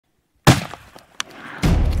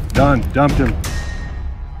Done, dumped him.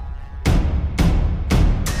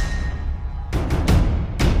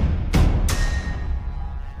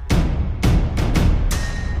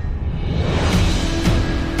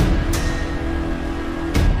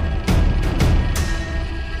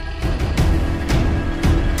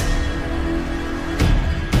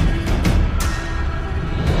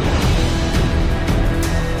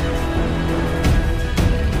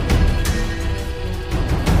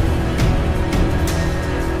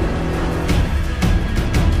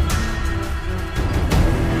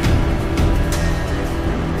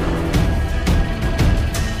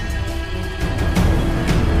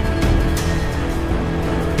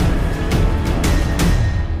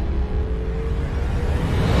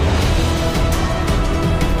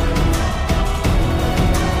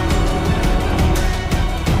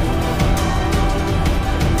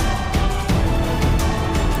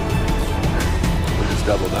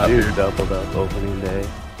 Doubled up. Dude, doubled up opening day.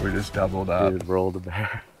 We just doubled up. Dude, rolled a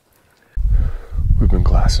bear. We've been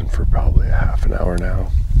glassing for probably a half an hour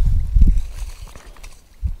now.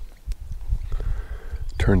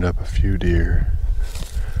 Turned up a few deer.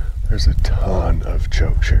 There's a ton of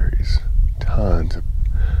choke cherries. Tons of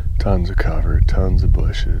cover, tons of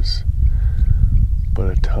bushes, but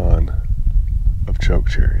a ton of choke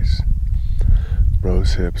cherries.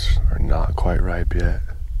 Rose hips are not quite ripe yet,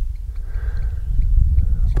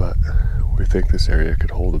 but we think this area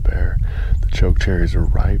could hold a bear. The choke cherries are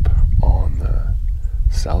ripe on the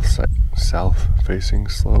south facing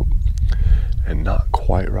slope and not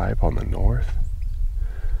quite ripe on the north.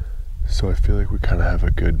 So I feel like we kind of have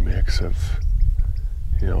a good mix of,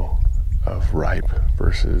 you know, of ripe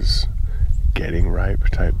versus getting ripe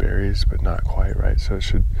type berries, but not quite right. So it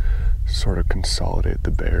should sort of consolidate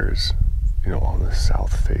the bears, you know, on the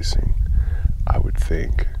south facing, I would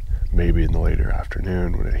think. Maybe in the later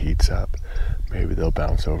afternoon when it heats up, maybe they'll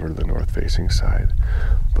bounce over to the north facing side.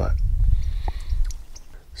 But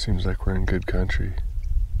seems like we're in good country.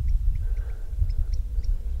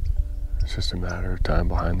 It's just a matter of time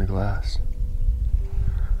behind the glass.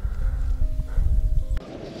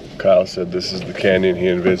 Kyle said this is the canyon he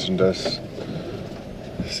envisioned us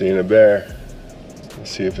seeing a bear.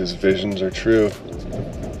 Let's see if his visions are true.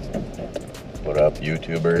 What up,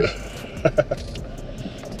 YouTubers?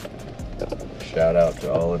 Shout out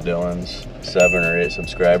to all of Dylan's 7 or 8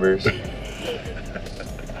 subscribers.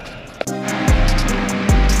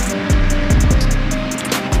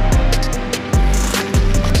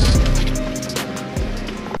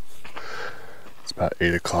 It's about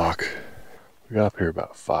 8 o'clock. We got up here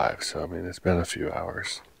about 5, so I mean it's been a few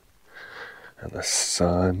hours. And the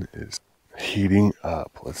sun is heating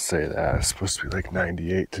up, let's say that. It's supposed to be like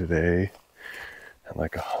 98 today and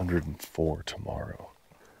like 104 tomorrow.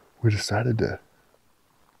 We decided to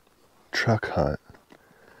truck hunt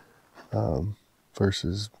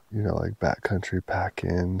versus, you know, like backcountry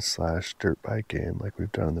pack-in / dirt bike in like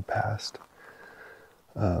we've done in the past,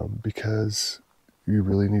 because you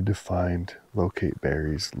really need to find, locate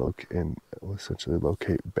berries, and essentially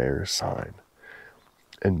locate bear sign,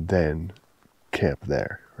 and then camp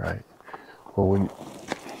there, right? Well,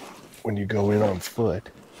 when you go in on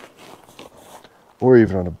foot or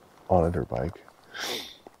even on a dirt bike,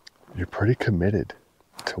 you're pretty committed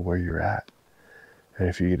to where you're at. And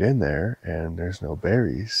if you get in there and there's no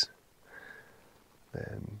berries,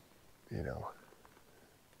 then, you know,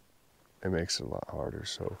 it makes it a lot harder.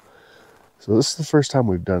 So this is the first time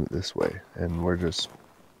we've done it this way, and the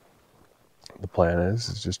plan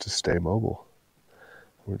is just to stay mobile.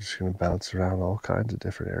 We're just gonna bounce around all kinds of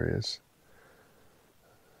different areas.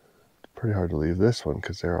 It's pretty hard to leave this one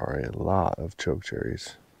because there are a lot of choke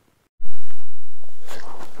cherries.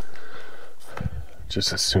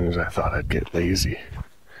 Just as soon as I thought I'd get lazy,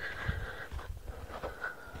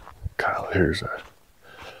 Kyle hears a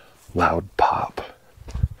loud pop.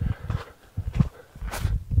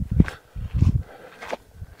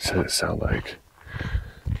 Said it sounded like,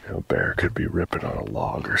 you know, a bear could be ripping on a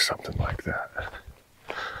log or something like that.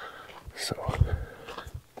 So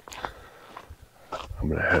I'm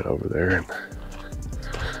gonna head over there and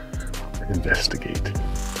investigate.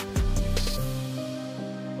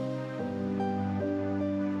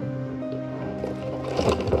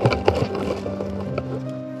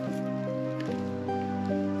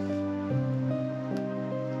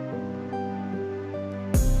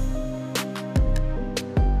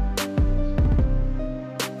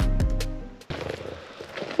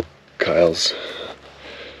 Kyle's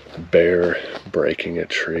bear breaking a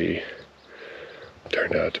tree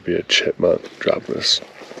turned out to be a chipmunk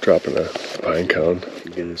dropping a pine cone.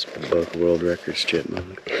 Guinness Book of World Records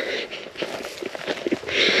chipmunk.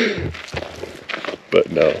 But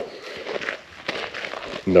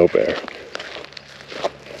no bear.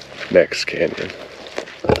 Next canyon.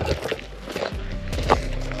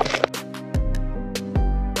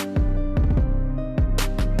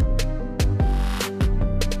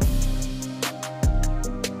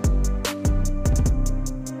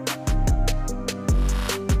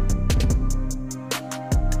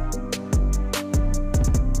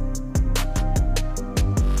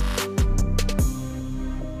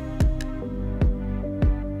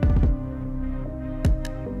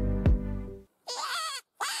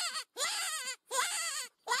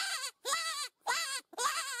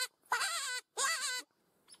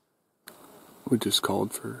 We just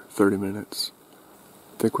called for 30 minutes.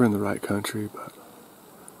 I think we're in the right country, but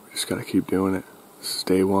we just gotta keep doing it. This is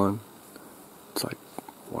day one. It's like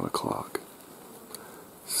 1 o'clock.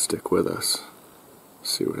 Stick with us.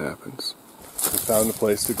 See what happens. We found a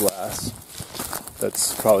place to glass.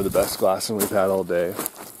 That's probably the best glassing we've had all day.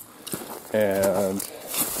 And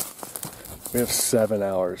we have 7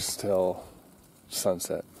 hours till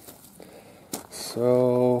sunset.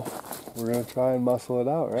 So we're gonna try and muscle it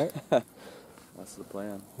out, right? That's the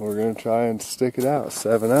plan. We're gonna try and stick it out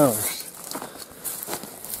 7 hours.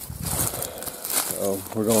 So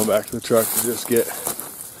we're going back to the truck to just get,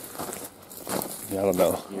 I don't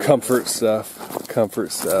know, comfort stuff,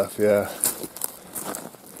 yeah.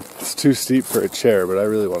 It's too steep for a chair, but I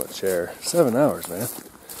really want a chair. 7 hours, man.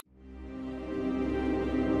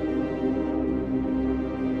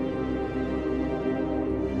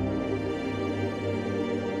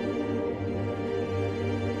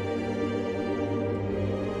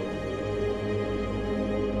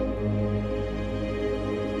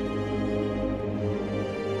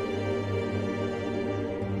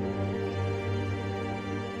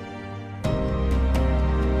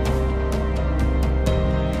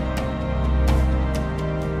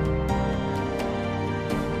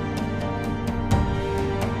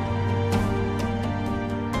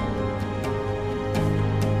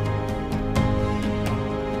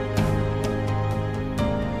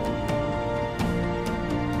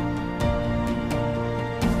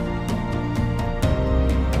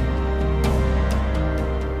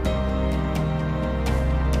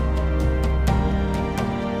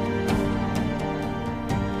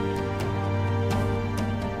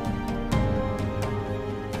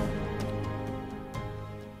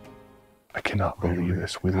 I cannot believe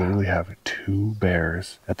this. We literally have 2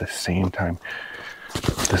 bears at the same time.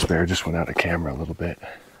 This bear just went out of camera a little bit.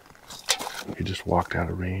 He just walked out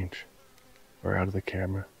of range, or out of the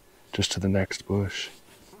camera, just to the next bush.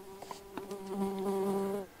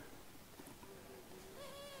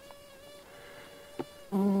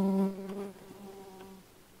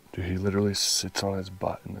 Dude, he literally sits on his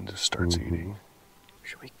butt and then just starts eating.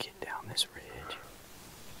 Should we get down this ridge?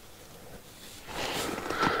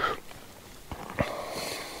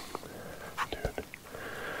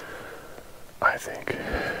 I think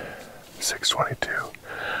 6:22.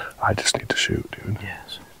 I just need to shoot, dude.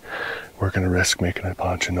 Yes. We're gonna risk making a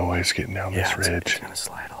bunch of noise getting down this ridge. It's gonna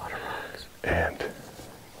slide a lot of rocks. And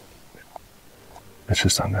it's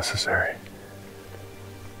just unnecessary.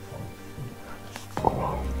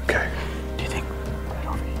 Okay. Do you think right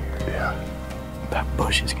over here? Yeah. That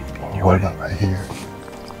bush is gonna be in your What way? about right here?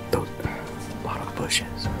 Those, a lot of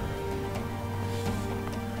bushes.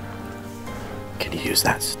 Can you use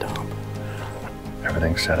that stump?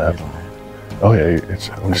 Everything's set up. Oh yeah,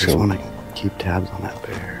 I'm just want gonna to keep tabs on that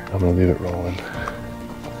bear. I'm gonna leave it rolling.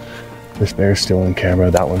 This bear's still in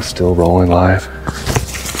camera. That one's still rolling live.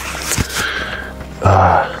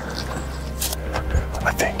 I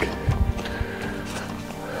think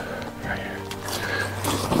right here.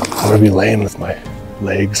 I'm gonna be laying with my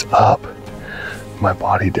legs up, my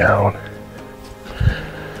body down.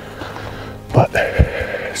 But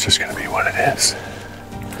it's just gonna be what it is.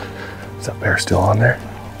 Is that bear still on there?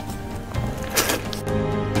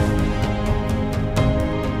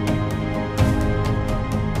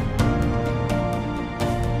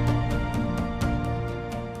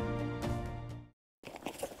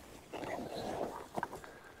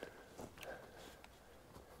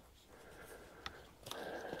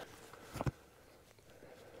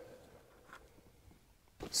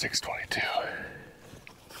 $6:22.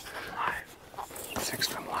 Live.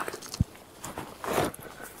 6:20 live.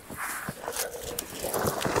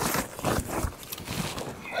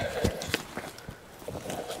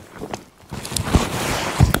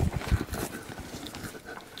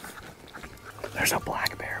 There's a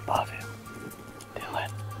black bear above him.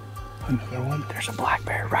 Dylan. Another one? There's a black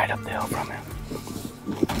bear right up the hill from him.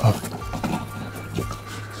 Oh.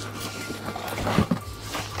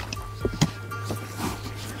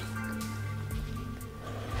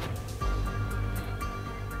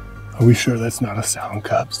 Are we sure that's not a sound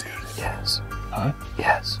cubs, dude? Yes. Huh?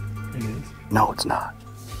 Yes. It is. No, it's not.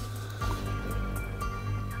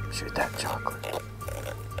 Shoot that chocolate.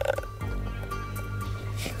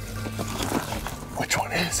 Which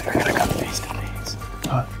one is it? They're gonna come face to face.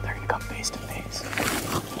 Huh? They're gonna come face to face.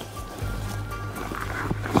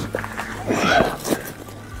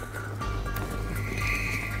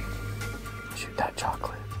 Shoot that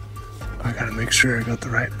chocolate. I gotta make sure I got the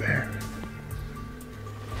right bear.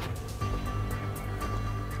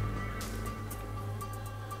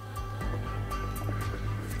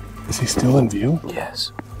 Is he still in view?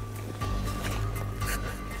 Yes.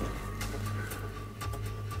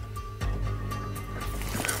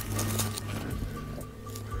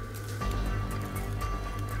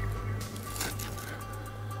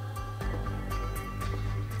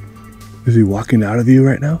 Is he walking out of view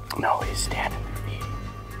right now? No, he's standing there eating.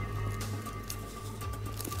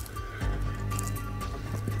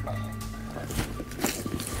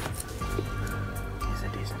 He's a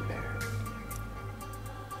decent bear.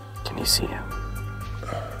 Can you see him?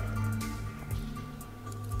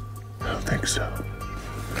 I don't think so.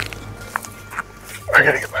 I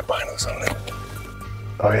gotta get my binos on him.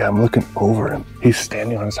 Oh yeah, I'm looking over him. He's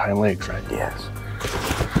standing on his hind legs, right? Yes.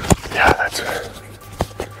 Yeah, that's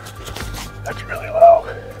really low.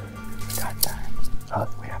 We got time. Huh?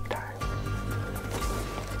 We have time.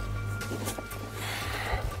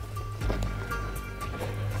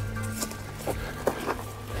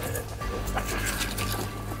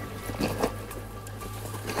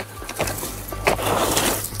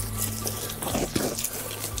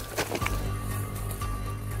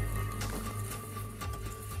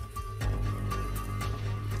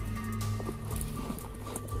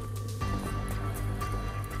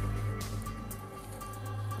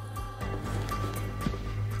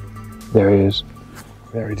 There he is.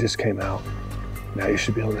 There he just came out. Now you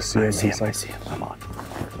should be able to see him. I see him. He's I see him.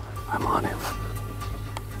 I'm on him.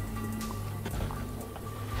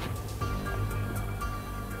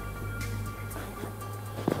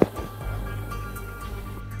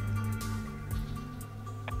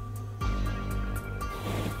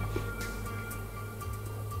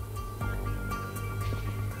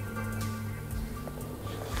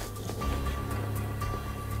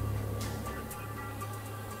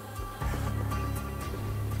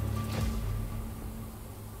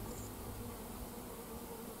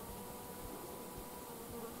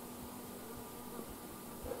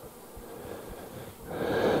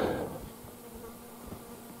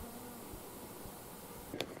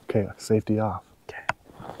 Okay, safety off. Okay.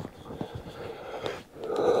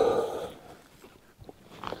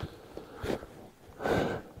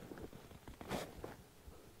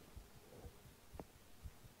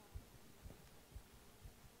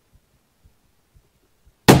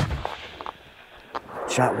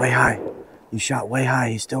 Shot way high. You shot way high.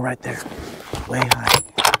 He's still right there. Way high.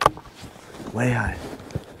 Way high.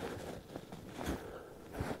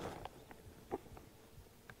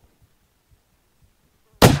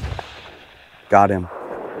 Got him.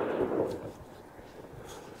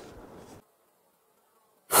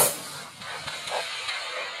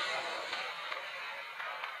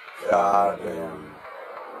 Got him.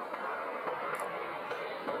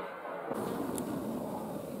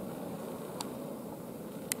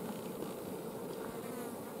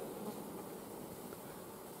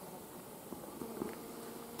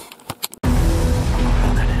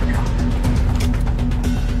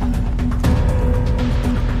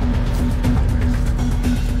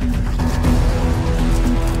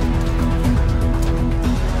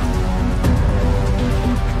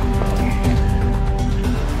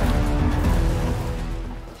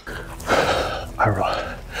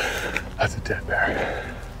 That's a dead bear.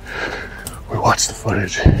 We watched the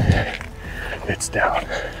footage. It's down.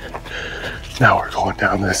 Now we're going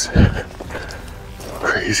down this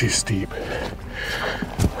crazy steep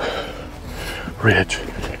ridge.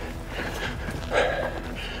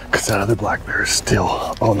 Because that other black bear is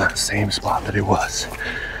still on that same spot that he was.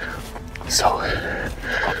 So,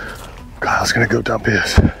 Kyle's gonna go dump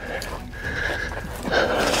his.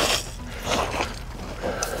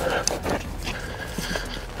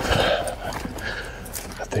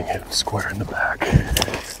 That thing hit him square in the back.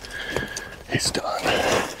 He's done.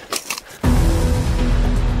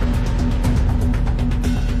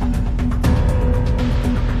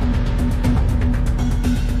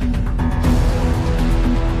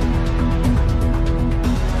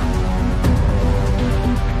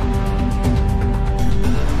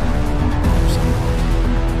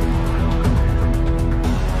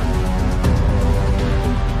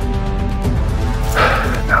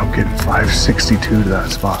 Now I'm getting 562 to that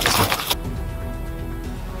spot. So.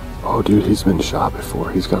 Oh, dude, he's been shot before.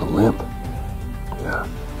 He's got a limp. Yeah.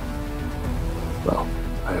 Well,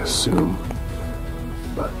 I assume.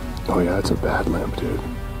 But, oh yeah, it's a bad limp, dude.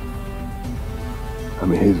 I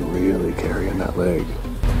mean, he's really carrying that leg.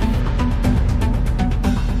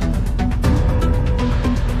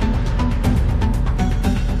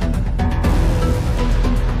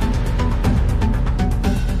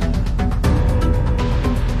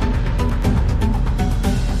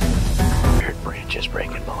 Branches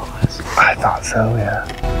breaking below us. I thought so, yeah.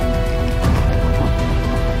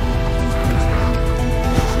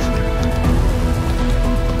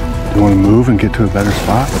 You want to move and get to a better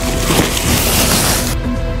spot?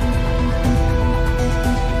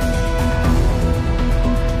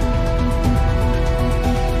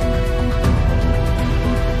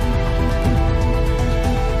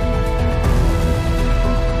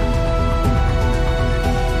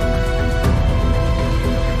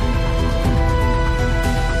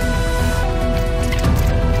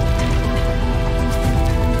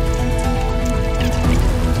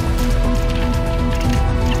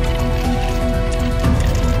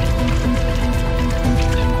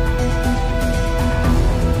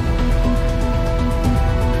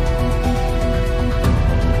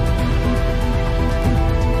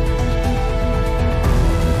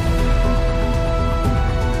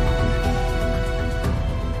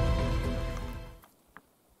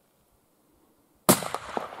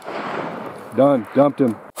 Done. Dumped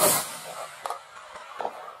him.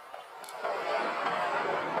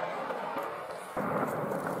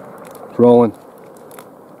 It's rolling.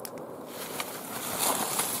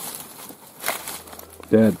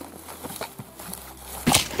 Dead.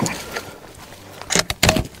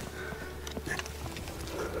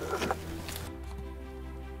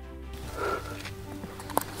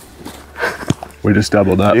 We just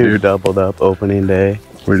doubled up, dude. Doubled up opening day.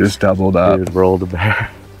 We just doubled up. Dude, rolled a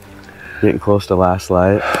bear. Getting close to last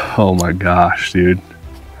light. Oh my gosh, dude.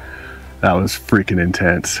 That was freaking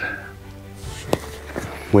intense.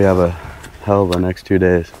 We have a hell of a next 2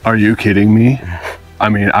 days. Are you kidding me? I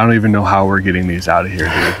mean, I don't even know how we're getting these out of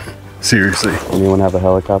here, dude. Seriously. Anyone have a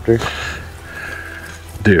helicopter?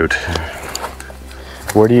 Dude.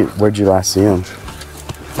 Where'd you last see him?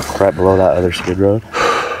 Right below that other skid road?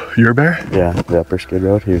 Your bear? Yeah, the upper skid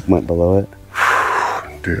road. He went below it.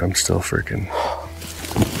 Dude, I'm still freaking.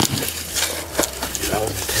 Dude, that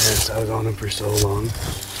was intense. I was on him for so long.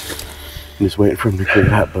 I'm just waiting for him to clear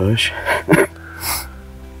that bush. Dude.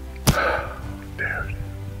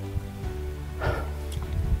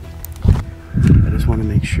 I just want to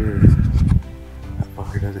make sure that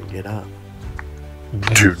fucker doesn't get up.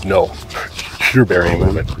 Dude, no. Your bear ain't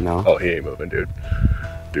moving. No. Oh, he ain't moving, dude.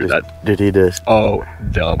 Dude, Did he just? Oh,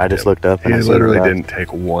 dumb. I just looked up and he I literally saw didn't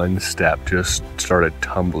take one step, just started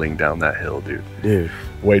tumbling down that hill, dude. Dude.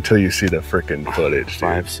 Wait till you see the freaking footage, dude.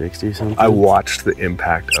 560 something? I watched the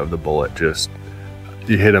impact of the bullet. Just,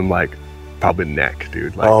 you hit him like, probably neck,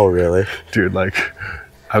 dude. Like, oh, really? Dude, like,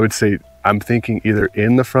 I would say, I'm thinking either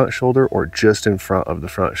in the front shoulder or just in front of the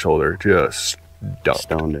front shoulder. Just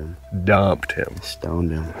Stoned him. Dumped him.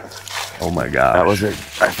 Stoned him. Oh my God. That was it.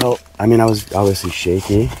 I mean, I was obviously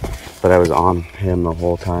shaky, but I was on him the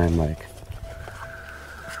whole time, like.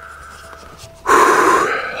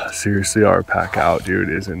 Seriously, our pack out, dude,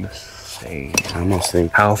 is insane. I almost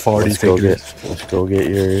think. How far do you think it is? Let's go get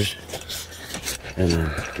yours, and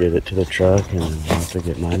then get it to the truck, and then we'll have to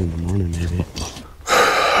get mine in the morning, maybe.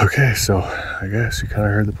 Okay, so I guess you kind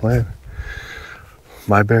of heard the plan.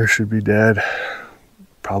 My bear should be dead,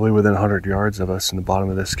 probably within 100 yards of us in the bottom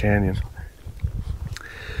of this canyon.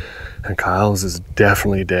 And Kyle's is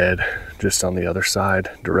definitely dead, just on the other side,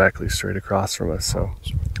 directly straight across from us. So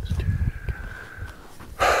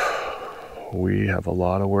we have a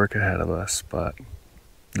lot of work ahead of us, but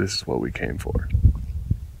this is what we came for.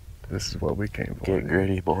 This is what we came for. Get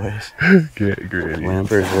gritty, boys. Get gritty.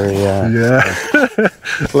 Lampers, where you at? Yeah.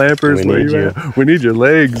 Lampers, where you at? We need your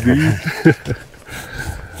legs, dude.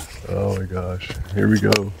 Oh my gosh. Here we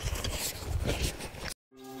go.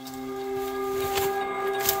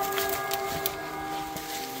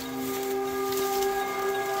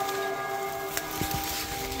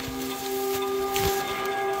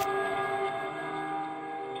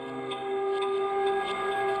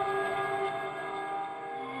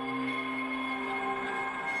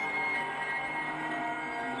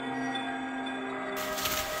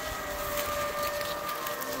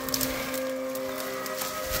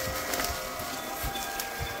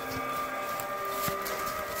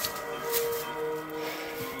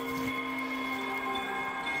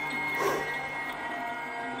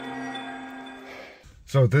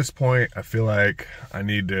 So at this point, I feel like I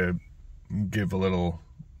need to give a little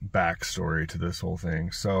backstory to this whole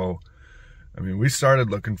thing. So, I mean, we started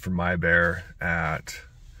looking for my bear at,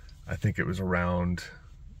 I think it was around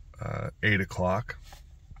 8 o'clock.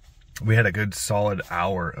 We had a good solid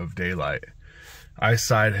hour of daylight. I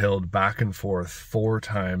side hilled back and forth 4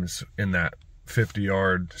 times in that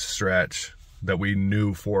 50-yard stretch that we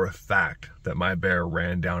knew for a fact that my bear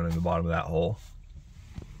ran down in the bottom of that hole.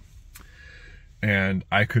 And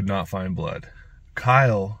I could not find blood.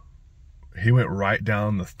 Kyle, he went right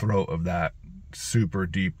down the throat of that super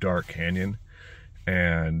deep, dark canyon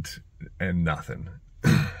and nothing.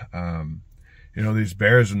 You know, these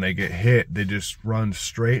bears, when they get hit, they just run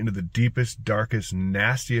straight into the deepest, darkest,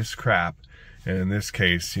 nastiest crap. And in this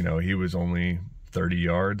case, you know, he was only 30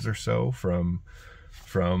 yards or so from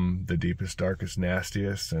the deepest, darkest,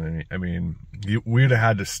 nastiest. And I mean, we'd have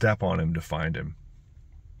had to step on him to find him.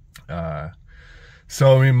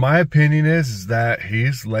 So, I mean, my opinion is that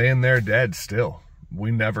he's laying there dead still.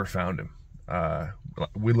 We never found him.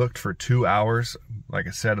 We looked for 2 hours, like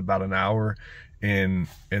I said, about an hour in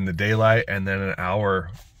the daylight, and then an hour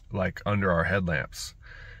like under our headlamps,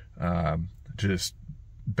 just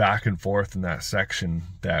back and forth in that section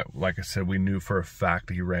that, like I said, we knew for a fact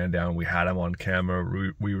that he ran down. We had him on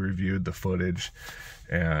camera. We reviewed the footage,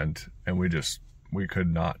 and we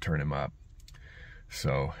could not turn him up.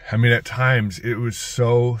 So, I mean, at times it was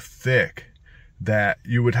so thick that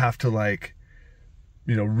you would have to, like,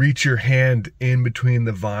 you know, reach your hand in between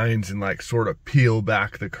the vines and like sort of peel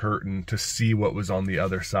back the curtain to see what was on the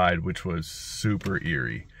other side, which was super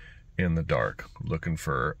eerie in the dark, looking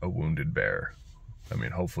for a wounded bear. I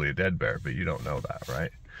mean, hopefully a dead bear, but you don't know that,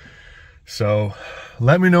 right? So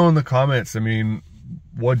let me know in the comments. I mean,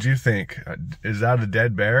 what do you think? Is that a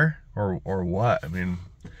dead bear or what? I mean,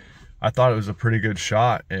 I thought it was a pretty good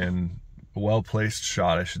shot, and a well-placed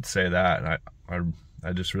shot, I should say that. And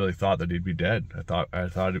I just really thought that he'd be dead. I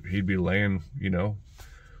thought he'd be laying, you know,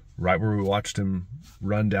 right where we watched him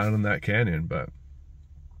run down in that canyon. But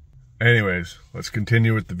anyways, let's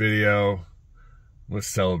continue with the video. Let's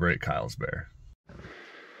celebrate Kyle's bear.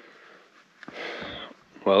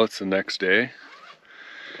 Well, it's the next day.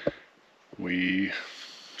 We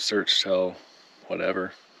searched till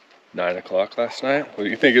whatever, 9 o'clock last night. What do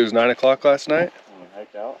you think? It was 9 o'clock last night? When we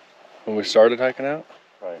hiked out? When we started hiking out?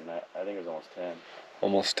 Probably not. I think it was almost 10.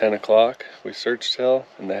 Almost 10 o'clock. We searched till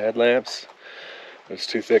in the headlamps. It was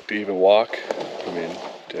too thick to even walk. I mean,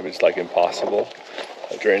 it's like impossible.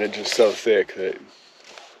 The drainage is so thick that,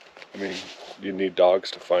 I mean, you need dogs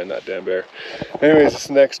to find that damn bear. Anyways, it's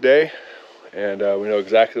the next day, and we know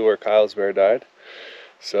exactly where Kyle's bear died.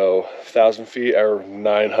 So 1,000 feet, or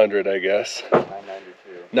 900, I guess.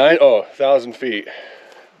 992. 1,000 feet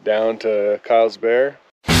down to Kyle's bear.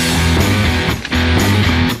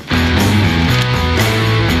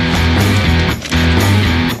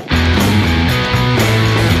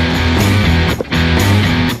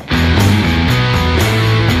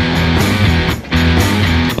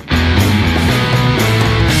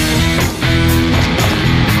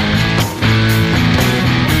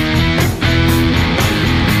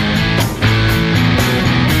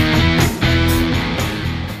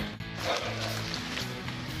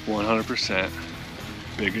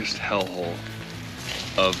 Biggest hellhole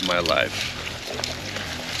of my life.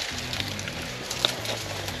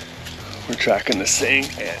 We're tracking this thing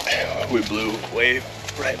and we blew way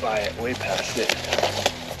right by it, way past it.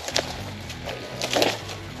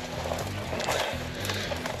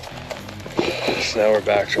 So now we're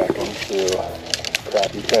backtracking through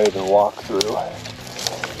crap you can't even walk through.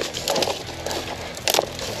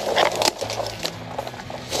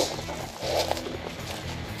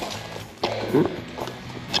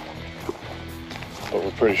 But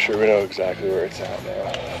we're pretty sure we know exactly where it's at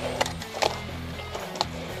now.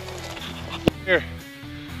 Here.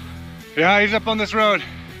 Yeah, he's up on this road.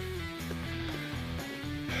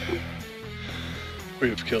 We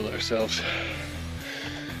have killed ourselves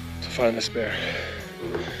to find this bear.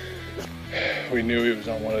 We knew he was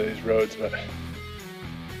on one of these roads, but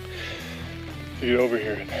to get over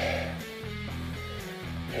here,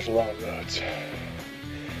 there's a lot of roads.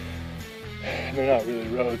 They're not really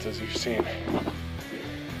roads as you've seen.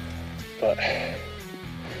 But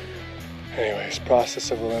anyways,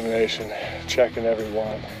 process of elimination, checking every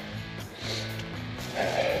one.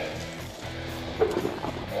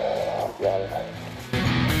 Got it.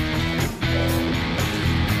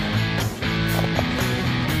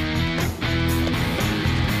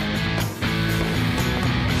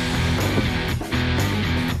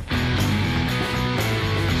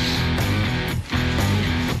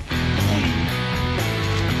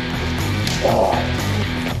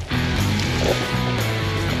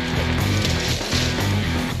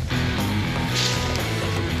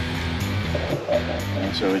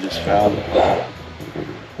 So we just found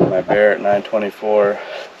my bear at 924.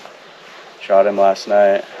 Shot him last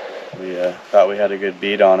night. We thought we had a good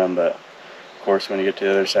beat on him, but of course when you get to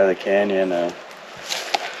the other side of the canyon, it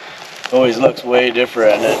always looks way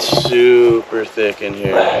different, and it's super thick in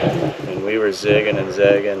here. And we were zigging and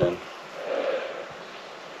zagging, and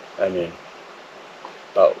I mean,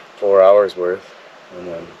 about 4 hours worth, and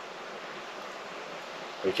then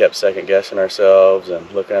we kept second guessing ourselves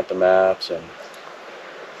and looking at the maps, and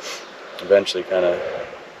eventually kind of,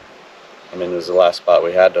 I mean, it was the last spot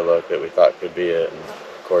we had to look that we thought could be it, and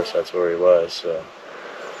of course that's where he was. So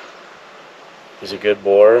he's a good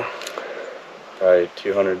boar, probably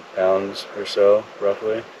 200 pounds or so,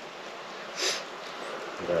 roughly.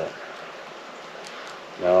 But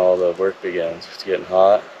now all the work begins. It's getting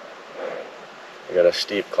hot. I got a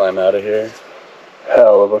steep climb out of here.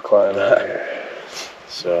 Hell of a climb out here.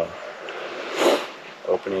 So,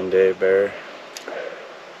 opening day bear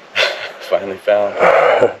finally found.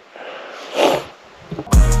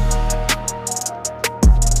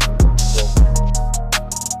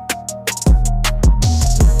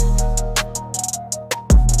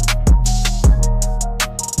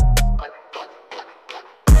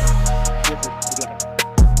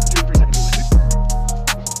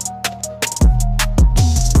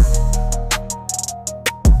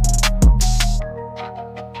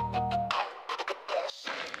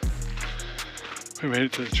 We made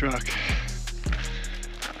it to the truck.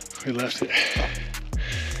 We left it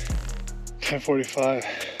 10:45.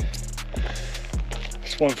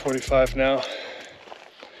 It's 1:45 now.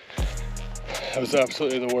 That was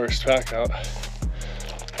absolutely the worst pack out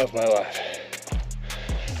of my life.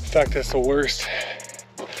 In fact, that's the worst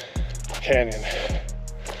canyon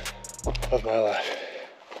of my life.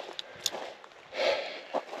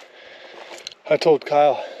 I told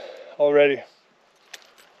Kyle already.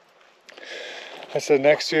 I said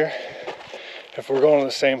next year, if we're going to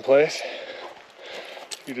the same place,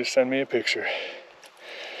 you just send me a picture.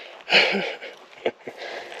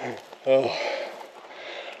 Oh,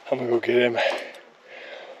 I'm gonna go get him.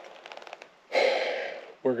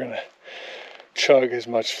 We're gonna chug as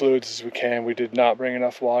much fluids as we can. We did not bring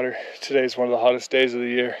enough water. Today's one of the hottest days of the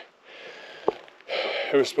year.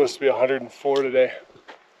 It was supposed to be 104 today.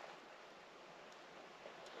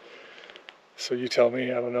 So you tell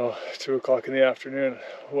me, I don't know, 2 o'clock in the afternoon,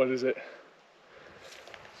 what is it?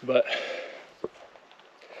 But,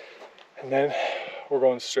 and then we're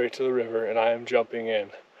going straight to the river, and I am jumping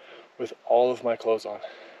in with all of my clothes on.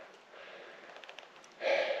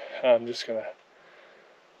 I'm just gonna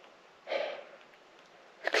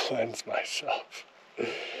cleanse myself.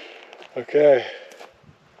 Okay.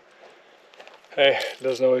 Hey, it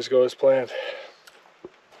doesn't always go as planned.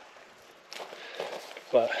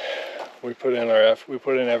 But we put in we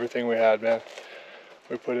put in everything we had, man.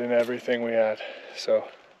 We put in everything we had. So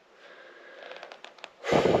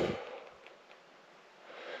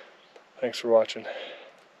thanks for watching.